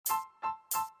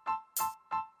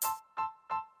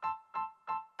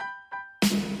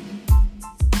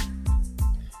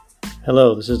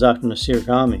Hello, this is Dr. Nasir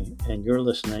Ghami, and you're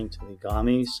listening to the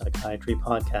Ghami Psychiatry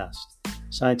Podcast.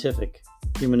 Scientific,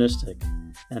 humanistic,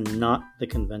 and not the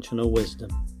conventional wisdom.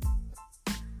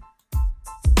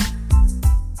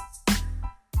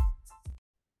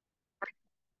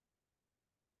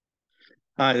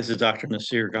 Hi, this is Dr.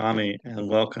 Nasir Ghami, and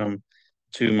welcome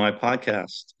to my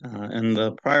podcast. In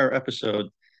the prior episode,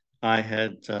 I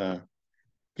had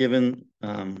given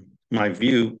my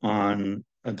view on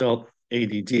adult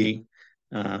ADD,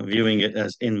 viewing it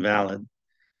as invalid.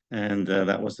 And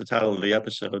that was the title of the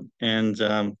episode. And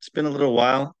it's been a little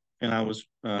while, and I was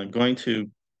going to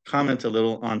comment a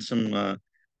little on some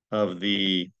of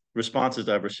the responses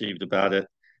I've received about it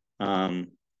um,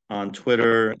 on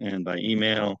Twitter and by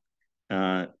email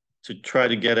uh, to try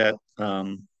to get at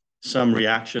some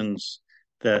reactions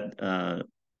that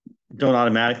don't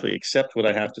automatically accept what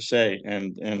I have to say,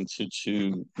 and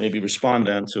to maybe respond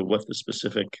then to what the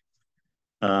specific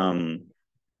um,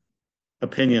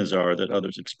 opinions are that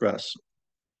others express.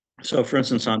 So, for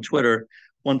instance, on Twitter,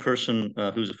 one person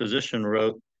who's a physician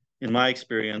wrote, "In my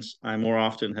experience, I more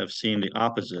often have seen the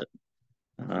opposite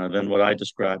than what I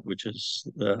described, which is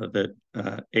that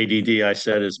ADD, I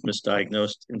said, is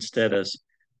misdiagnosed instead as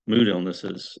mood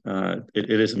illnesses. It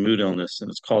is a mood illness, and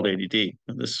it's called ADD."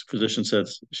 And this physician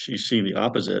says she's seen the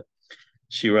opposite.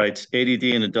 She writes,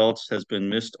 "ADD in adults has been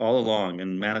missed all along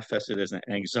and manifested as an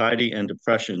anxiety and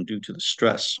depression due to the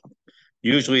stress.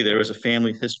 Usually there is a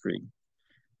family history.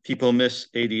 People miss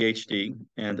ADHD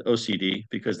and OCD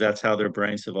because that's how their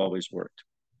brains have always worked."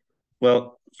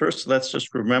 Well, first, let's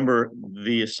just remember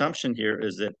the assumption here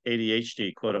is that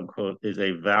ADHD, quote unquote, is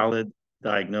a valid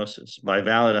diagnosis. By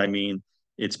valid, I mean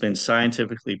it's been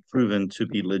scientifically proven to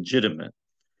be legitimate.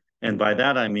 And by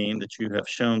that, I mean that you have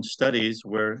shown studies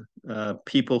where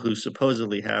people who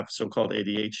supposedly have so-called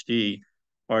ADHD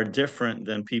are different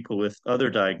than people with other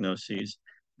diagnoses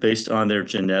based on their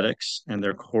genetics and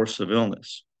their course of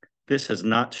illness. This has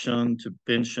not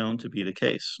been shown to be the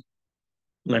case.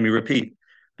 Let me repeat,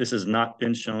 this has not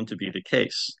been shown to be the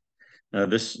case.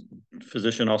 This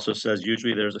physician also says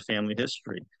usually there's a family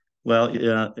history. Well,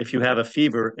 if you have a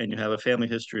fever and you have a family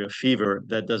history of fever,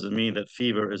 that doesn't mean that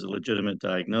fever is a legitimate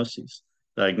diagnosis.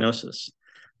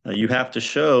 You have to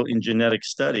show in genetic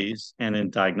studies and in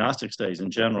diagnostic studies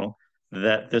in general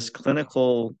that this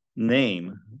clinical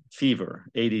name, fever,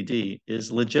 ADD,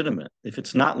 is legitimate. If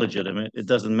it's not legitimate, it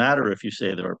doesn't matter if you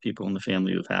say there are people in the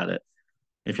family who've had it.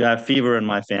 If you have fever in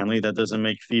my family, that doesn't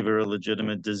make fever a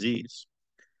legitimate disease.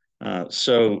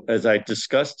 So, as I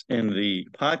discussed in the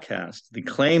podcast, the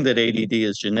claim that ADD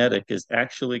is genetic is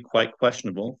actually quite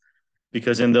questionable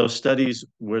because in those studies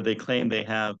where they claim they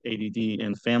have ADD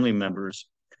in family members,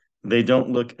 they don't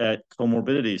look at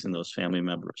comorbidities in those family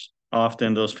members.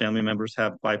 Often those family members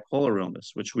have bipolar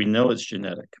illness, which we know is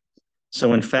genetic.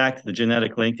 So, in fact, the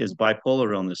genetic link is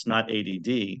bipolar illness, not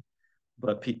ADD.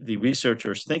 But the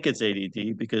researchers think it's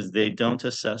ADD because they don't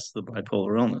assess the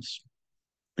bipolar illness.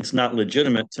 It's not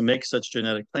legitimate to make such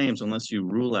genetic claims unless you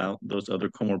rule out those other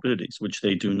comorbidities, which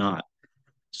they do not.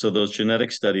 So those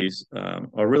genetic studies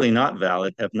are really not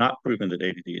valid, have not proven that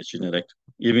ADD is genetic,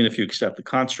 even if you accept the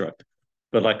construct.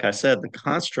 But like I said, the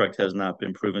construct has not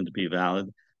been proven to be valid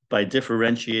by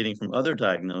differentiating from other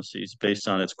diagnoses based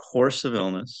on its course of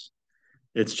illness,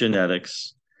 its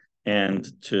genetics, and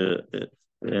to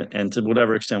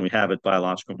whatever extent we have it,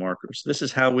 biological markers. This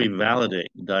is how we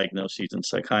validate diagnoses in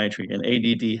psychiatry, and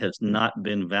ADD has not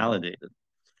been validated.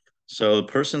 So the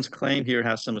person's claim here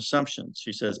has some assumptions.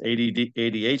 She says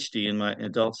ADHD in my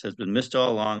adults has been missed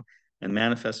all along and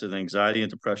manifested anxiety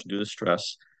and depression due to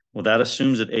stress. Well, that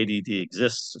assumes that ADD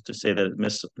exists to say that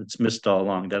it's missed all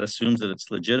along. That assumes that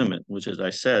it's legitimate, which, as I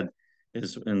said,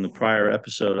 is in the prior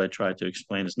episode I tried to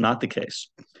explain is not the case.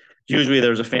 Usually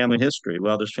there's a family history.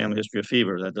 Well, there's family history of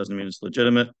fever. That doesn't mean it's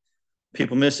legitimate.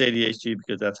 People miss ADHD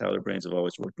because that's how their brains have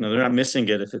always worked. No, they're not missing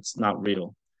it if it's not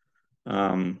real.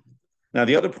 Now,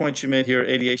 the other point you made here,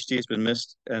 ADHD has been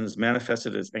missed and is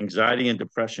manifested as anxiety and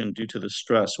depression due to the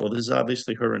stress. Well, this is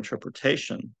obviously her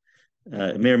interpretation.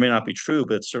 It may or may not be true,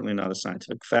 but it's certainly not a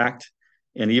scientific fact.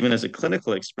 And even as a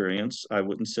clinical experience, I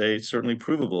wouldn't say it's certainly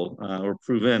provable or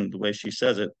proven the way she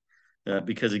says it,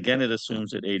 because again, it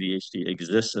assumes that ADHD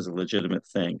exists as a legitimate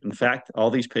thing. In fact, all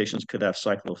these patients could have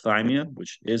cyclothymia,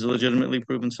 which is legitimately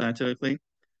proven scientifically,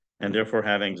 and therefore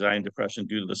have anxiety and depression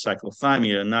due to the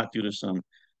cyclothymia, not due to some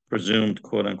presumed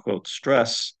quote unquote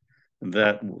stress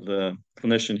that the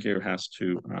clinician here has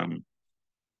to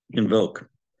invoke.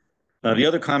 The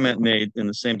other comment made in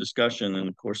the same discussion in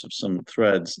the course of some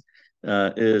threads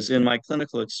is in my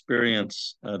clinical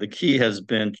experience, the key has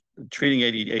been treating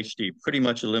ADHD pretty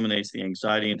much eliminates the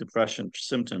anxiety and depression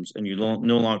symptoms, and you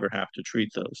no longer have to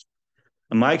treat those.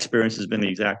 And my experience has been the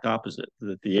exact opposite,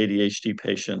 that the ADHD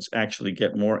patients actually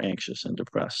get more anxious and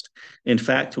depressed. In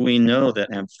fact, we know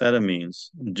that amphetamines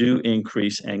do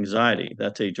increase anxiety.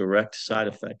 That's a direct side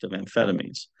effect of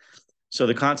amphetamines. So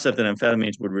the concept that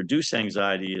amphetamines would reduce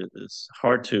anxiety is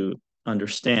hard to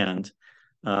understand.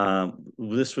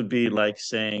 This would be like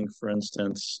saying, for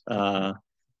instance, what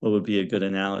would be a good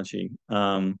analogy?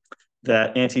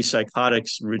 That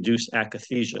antipsychotics reduce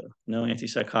akathisia. No,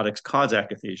 antipsychotics cause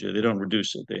akathisia. They don't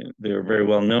reduce it. They are very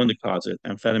well known to cause it.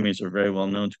 Amphetamines are very well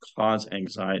known to cause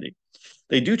anxiety.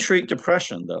 They do treat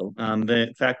depression, though. They,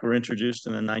 in fact, were introduced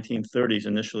in the 1930s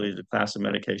initially as a class of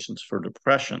medications for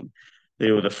depression. They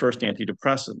were the first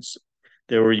antidepressants.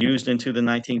 They were used into the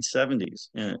 1970s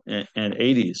and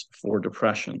 80s for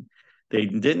depression. They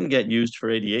didn't get used for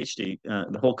ADHD.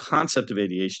 The whole concept of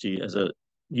ADHD as a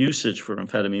usage for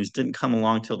amphetamines didn't come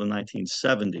along till the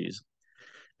 1970s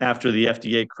after the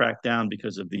FDA cracked down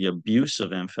because of the abuse of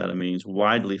amphetamines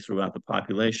widely throughout the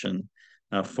population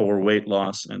for weight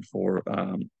loss and for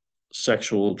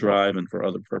sexual drive and for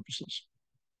other purposes.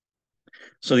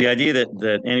 So the idea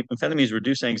that amphetamines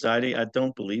reduce anxiety, I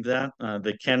don't believe that.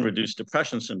 They can reduce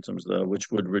depression symptoms, though, which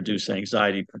would reduce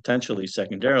anxiety potentially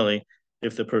secondarily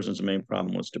if the person's main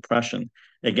problem was depression.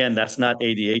 Again, that's not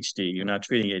ADHD. You're not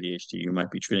treating ADHD. You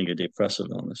might be treating a depressive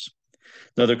illness.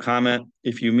 Another comment,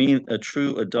 if you mean a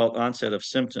true adult onset of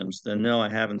symptoms, then no, I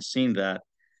haven't seen that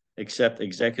except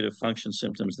executive function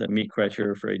symptoms that meet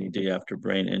criteria for ADD after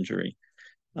brain injury.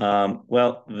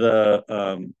 Well,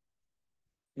 the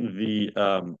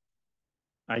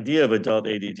idea of adult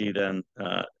ADD then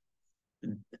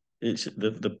is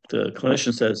the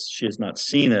clinician says she has not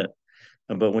seen it,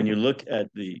 but when you look at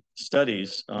the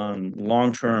studies on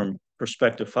long-term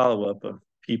prospective follow-up of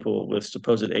people with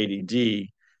supposed ADD,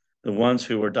 the ones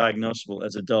who were diagnosable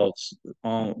as adults,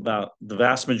 about the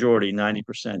vast majority,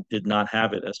 90%, did not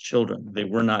have it as children. They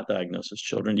were not diagnosed as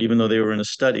children, even though they were in a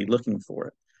study looking for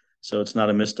it. So it's not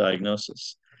a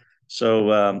misdiagnosis.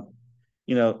 So,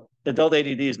 adult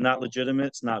ADD is not legitimate,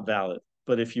 it's not valid.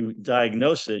 But if you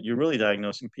diagnose it, you're really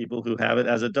diagnosing people who have it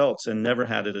as adults and never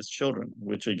had it as children,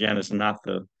 which again is not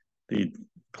the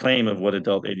claim of what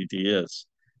adult ADD is.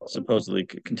 Supposedly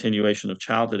continuation of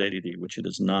childhood ADD, which it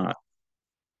is not.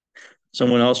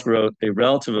 Someone else wrote, a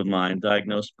relative of mine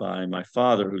diagnosed by my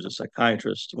father, who's a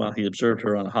psychiatrist, while he observed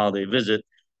her on a holiday visit,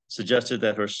 suggested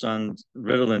that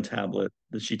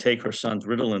she take her son's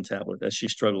Ritalin tablet as she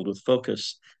struggled with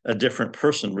focus. A different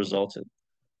person resulted.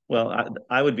 Well,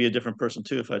 I would be a different person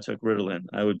too if I took Ritalin.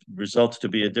 I would result to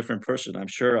be a different person. I'm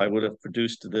sure I would have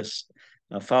produced this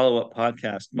follow-up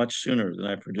podcast much sooner than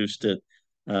I produced it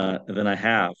than I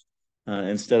have.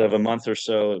 Instead of a month or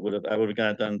so, I would have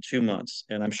got it done in 2 months,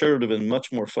 and I'm sure it would have been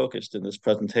much more focused in this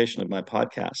presentation of my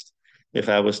podcast if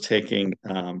I was taking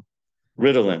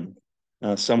Ritalin.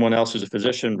 Someone else who's a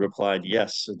physician replied,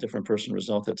 yes, a different person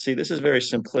resulted. See, this is very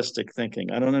simplistic thinking.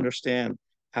 I don't understand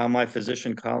how my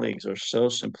physician colleagues are so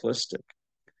simplistic.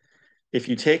 If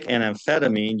you take an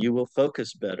amphetamine, you will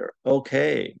focus better.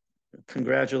 Okay,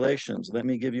 congratulations. Let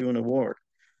me give you an award.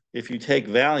 If you take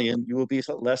Valium, you will be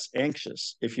less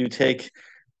anxious. If you take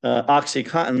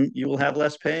Oxycontin, you will have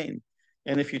less pain.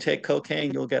 And if you take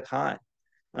cocaine, you'll get high.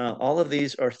 All of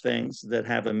these are things that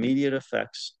have immediate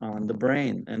effects on the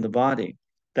brain and the body.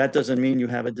 That doesn't mean you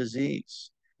have a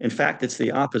disease. In fact, it's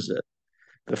the opposite.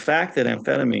 The fact that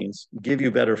amphetamines give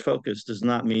you better focus does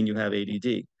not mean you have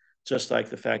ADD. Just like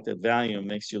the fact that Valium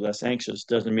makes you less anxious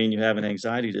doesn't mean you have an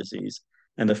anxiety disease.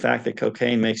 And the fact that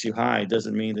cocaine makes you high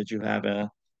doesn't mean that you have a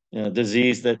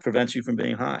disease that prevents you from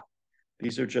being high.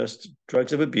 These are just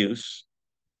drugs of abuse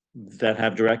that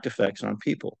have direct effects on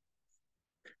people.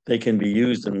 They can be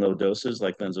used in low doses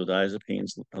like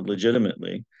benzodiazepines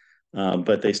legitimately,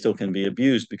 but they still can be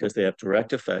abused because they have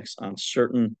direct effects on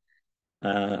certain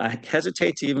I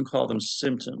hesitate to even call them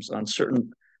symptoms on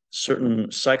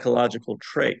certain psychological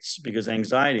traits because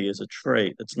anxiety is a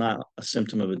trait. It's not a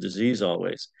symptom of a disease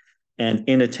always. And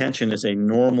inattention is a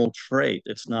normal trait.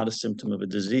 It's not a symptom of a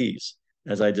disease,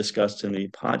 as I discussed in the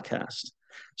podcast.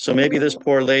 So maybe this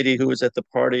poor lady who was at the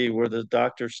party where the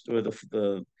doctor or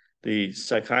the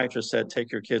psychiatrist said,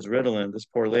 take your kids Ritalin, this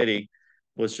poor lady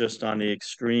was just on the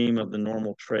extreme of the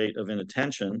normal trait of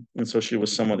inattention. And so she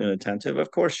was somewhat inattentive. Of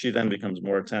course, she then becomes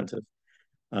more attentive.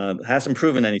 Hasn't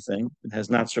proven anything. It has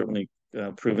not certainly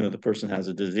proven that the person has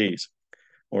a disease.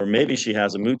 Or maybe she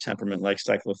has a mood temperament like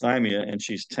cyclothymia and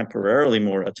she's temporarily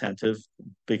more attentive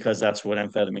because that's what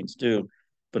amphetamines do.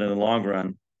 But in the long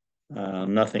run,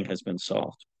 nothing has been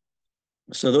solved.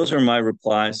 So those are my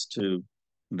replies to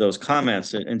those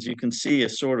comments. And you can see a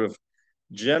sort of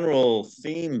general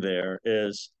theme there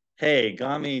is, hey,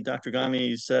 Dr.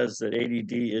 Gami says that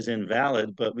ADD is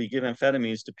invalid, but we give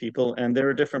amphetamines to people and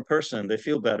they're a different person. They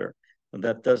feel better.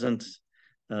 That doesn't,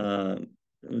 uh,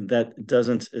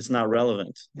 it's not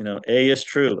relevant. A is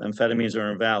true, amphetamines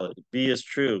are invalid. B is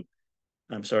true,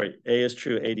 I'm sorry, A is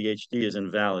true, ADHD is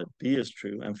invalid. B is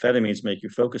true, amphetamines make you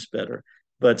focus better.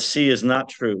 But C is not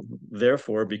true.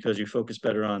 Therefore, because you focus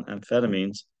better on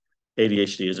amphetamines,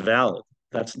 ADHD is valid.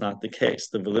 That's not the case.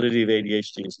 The validity of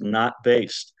ADHD is not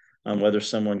based on whether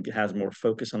someone has more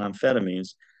focus on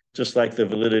amphetamines, just like the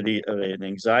validity of an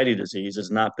anxiety disease is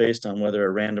not based on whether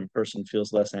a random person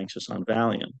feels less anxious on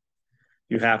Valium.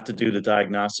 You have to do the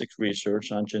diagnostic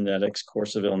research on genetics,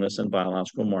 course of illness, and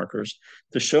biological markers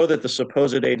to show that the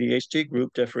supposed ADHD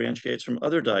group differentiates from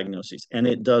other diagnoses, and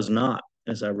it does not,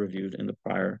 as I reviewed in the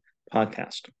prior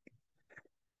podcast.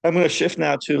 I'm going to shift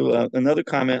now to another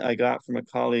comment I got from a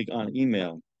colleague on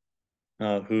email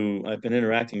who I've been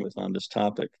interacting with on this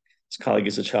topic. This colleague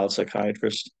is a child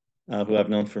psychiatrist who I've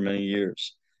known for many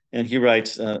years. And he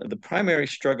writes, the primary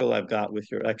struggle I've got with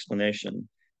your explanation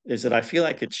is that I feel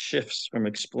like it shifts from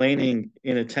explaining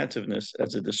inattentiveness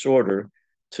as a disorder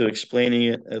to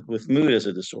explaining it with mood as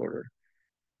a disorder.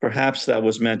 Perhaps that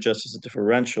was meant just as a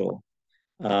differential.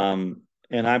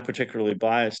 And I'm particularly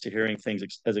biased to hearing things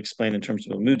as explained in terms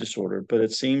of a mood disorder, but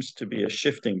it seems to be a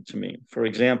shifting to me. For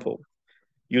example,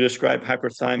 you describe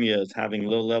hyperthymia as having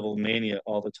low-level mania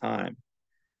all the time.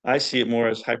 I see it more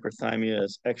as hyperthymia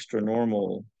as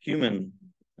extra-normal human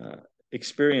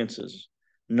experiences,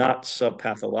 not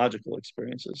subpathological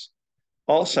experiences.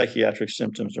 All psychiatric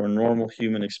symptoms are normal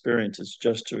human experiences,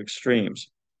 just to extremes.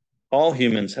 All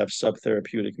humans have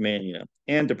subtherapeutic mania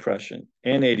and depression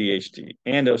and ADHD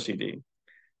and OCD.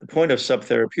 The point of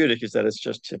subtherapeutic is that it's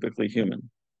just typically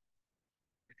human.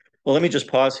 Well, let me just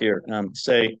pause here and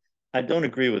say I don't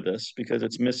agree with this because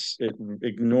it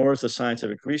ignores the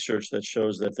scientific research that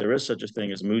shows that there is such a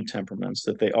thing as mood temperaments,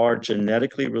 that they are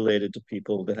genetically related to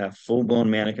people that have full-blown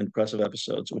manic and depressive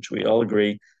episodes, which we all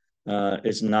agree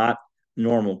is not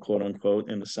normal, quote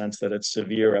unquote, in the sense that it's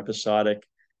severe, episodic,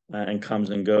 and comes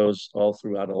and goes all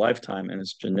throughout a lifetime, and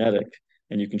it's genetic.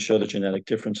 And you can show the genetic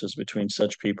differences between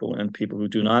such people and people who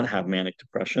do not have manic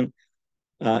depression.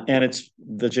 And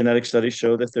the genetic studies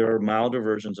show that there are milder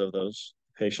versions of those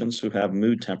patients who have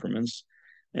mood temperaments,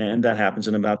 and that happens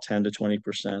in about 10 to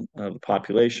 20% of the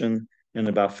population and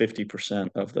about 50%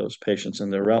 of those patients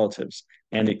and their relatives.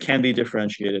 And it can be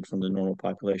differentiated from the normal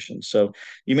population. So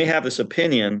you may have this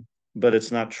opinion, but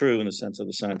it's not true in the sense of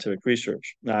the scientific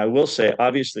research. Now, I will say,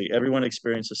 obviously, everyone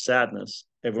experiences sadness,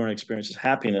 everyone experiences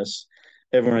happiness,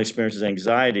 everyone experiences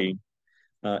anxiety,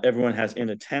 everyone has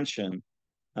inattention.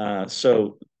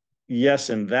 So yes,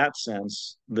 in that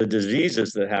sense, the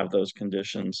diseases that have those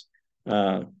conditions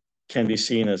can be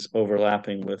seen as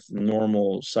overlapping with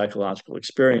normal psychological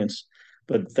experience,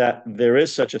 but that there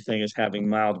is such a thing as having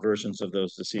mild versions of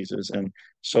those diseases, and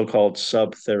so-called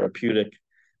subtherapeutic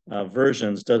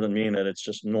versions doesn't mean that it's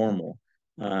just normal.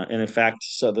 And in fact,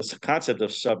 so the concept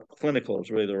of subclinical is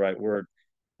really the right word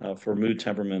for mood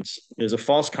temperaments is a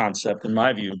false concept in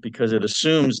my view, because it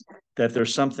assumes that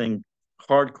there's something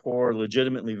hardcore,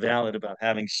 legitimately valid about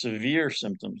having severe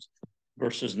symptoms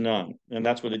versus none. And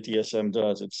that's what a DSM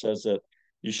does. It says that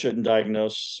you shouldn't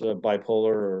diagnose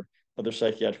bipolar or other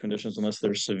psychiatric conditions unless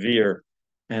they're severe.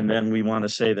 And then we want to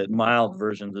say that mild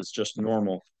versions is just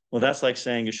normal. Well, that's like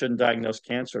saying you shouldn't diagnose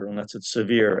cancer unless it's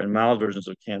severe, and mild versions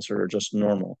of cancer are just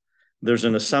normal. There's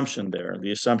an assumption there.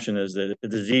 The assumption is that the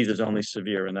disease is only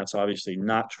severe, and that's obviously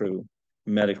not true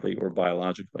medically or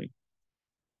biologically.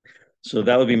 So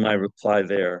that would be my reply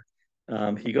there.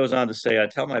 He goes on to say, I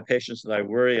tell my patients that I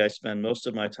worry I spend most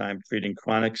of my time treating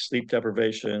chronic sleep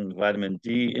deprivation, vitamin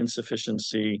D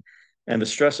insufficiency, and the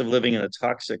stress of living in a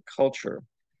toxic culture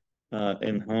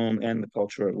in home and the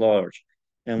culture at large.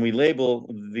 And we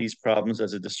label these problems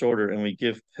as a disorder and we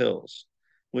give pills,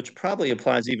 which probably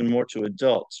applies even more to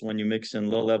adults when you mix in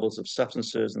low levels of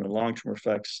substances and the long-term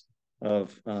effects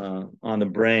of on the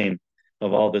brain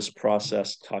of all this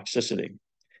processed toxicity.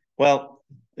 Well,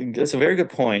 that's a very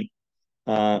good point.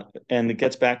 And it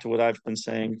gets back to what I've been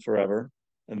saying forever,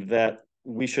 that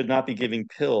we should not be giving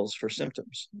pills for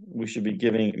symptoms. We should be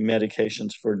giving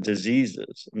medications for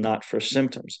diseases, not for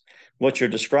symptoms. What you're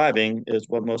describing is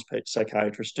what most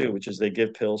psychiatrists do, which is they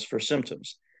give pills for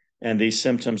symptoms. And these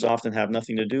symptoms often have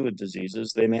nothing to do with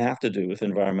diseases. They may have to do with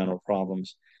environmental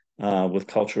problems, with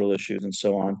cultural issues, and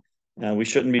so on. We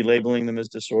shouldn't be labeling them as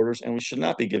disorders, and we should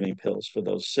not be giving pills for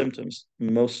those symptoms.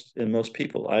 In most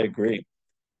people, I agree.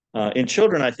 In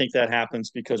children, I think that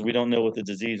happens because we don't know what the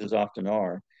diseases often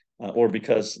are, or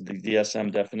because the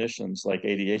DSM definitions like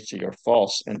ADHD are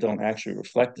false and don't actually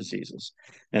reflect diseases.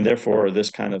 And therefore, this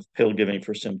kind of pill giving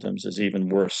for symptoms is even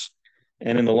worse.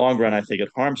 And in the long run, I think it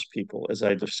harms people. As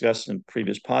I discussed in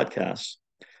previous podcasts,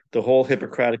 the whole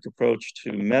Hippocratic approach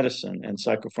to medicine and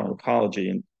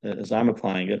psychopharmacology, and as I'm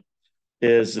applying it,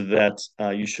 is that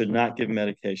you should not give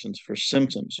medications for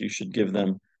symptoms. You should give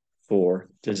them for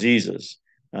diseases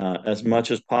as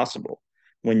much as possible.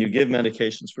 When you give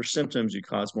medications for symptoms, you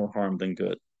cause more harm than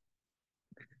good.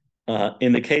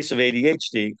 In the case of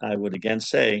ADHD, I would again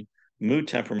say mood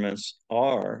temperaments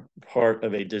are part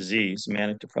of a disease,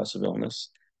 manic depressive illness,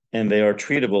 and they are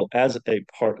treatable as a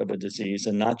part of a disease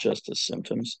and not just as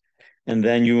symptoms. And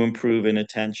then you improve in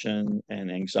attention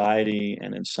and anxiety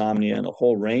and insomnia and a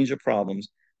whole range of problems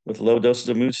with low doses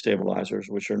of mood stabilizers,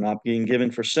 which are not being given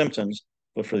for symptoms,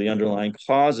 but for the underlying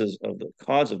causes of the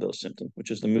cause of those symptoms,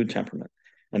 which is the mood temperament.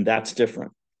 And that's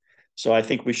different. So I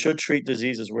think we should treat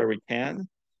diseases where we can,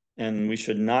 and we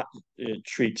should not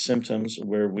treat symptoms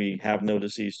where we have no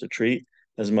disease to treat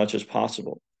as much as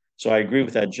possible. So I agree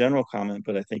with that general comment,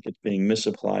 but I think it's being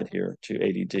misapplied here to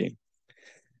ADD.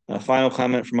 A final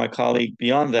comment from my colleague.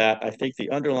 Beyond that, I think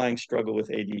the underlying struggle with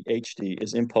ADHD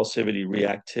is impulsivity,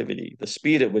 reactivity, the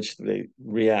speed at which they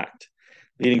react,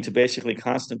 leading to basically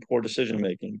constant poor decision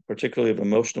making, particularly of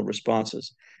emotional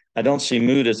responses. I don't see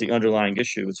mood as the underlying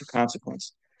issue, it's a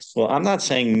consequence. Well, I'm not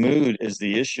saying mood is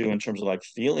the issue in terms of like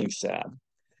feeling sad.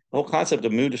 The whole concept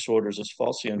of mood disorders is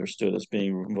falsely understood as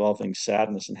being involving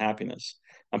sadness and happiness.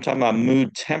 I'm talking about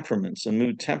mood temperaments, and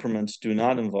mood temperaments do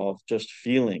not involve just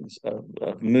feelings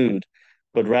of mood,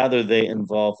 but rather they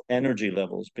involve energy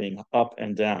levels being up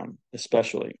and down,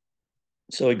 especially.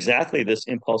 So exactly this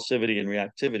impulsivity and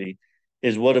reactivity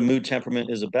is what a mood temperament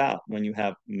is about when you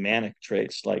have manic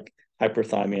traits like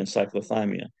hyperthymia and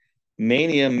cyclothymia.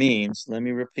 Mania means, let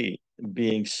me repeat,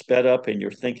 being sped up in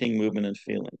your thinking, movement, and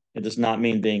feeling. It does not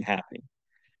mean being happy.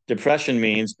 Depression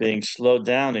means being slowed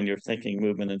down in your thinking,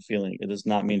 movement, and feeling. It does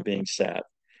not mean being sad.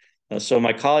 So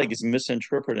my colleague is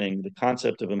misinterpreting the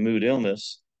concept of a mood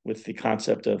illness with the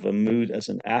concept of a mood as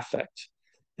an affect.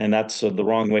 And that's the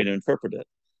wrong way to interpret it.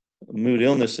 Mood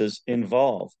illnesses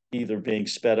involve either being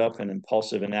sped up and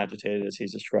impulsive and agitated, as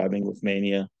he's describing with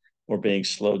mania, or being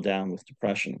slowed down with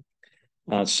depression.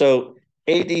 So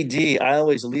ADD, I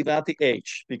always leave out the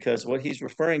H because what he's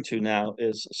referring to now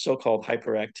is so-called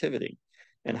hyperactivity.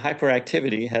 And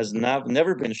hyperactivity has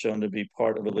never been shown to be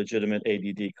part of a legitimate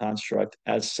ADD construct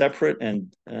as separate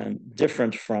and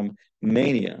different from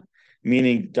mania,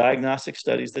 meaning diagnostic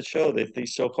studies that show that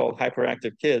these so-called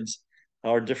hyperactive kids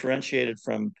are differentiated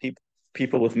from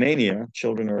people with mania,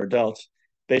 children or adults,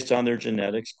 based on their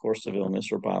genetics, course of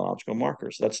illness, or biological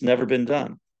markers. That's never been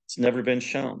done. It's never been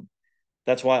shown.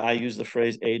 That's why I use the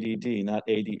phrase ADD, not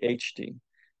ADHD.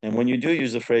 And when you do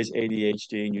use the phrase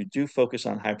ADHD and you do focus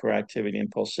on hyperactivity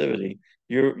and impulsivity,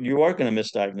 you are going to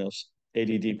misdiagnose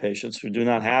ADD patients who do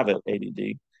not have it,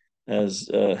 ADD, as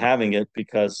having it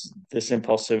because this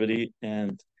impulsivity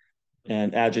and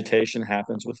agitation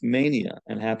happens with mania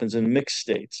and happens in mixed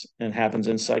states and happens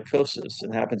in psychosis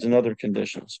and happens in other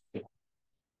conditions.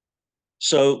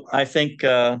 So I think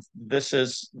this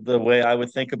is the way I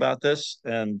would think about this,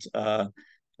 and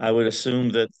I would assume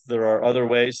that there are other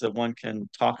ways that one can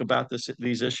talk about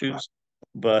these issues,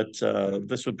 but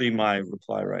this would be my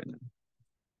reply right now.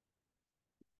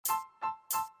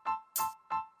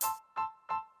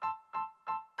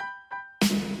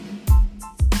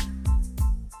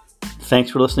 Thanks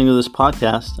for listening to this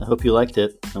podcast. I hope you liked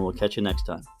it, and we'll catch you next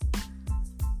time.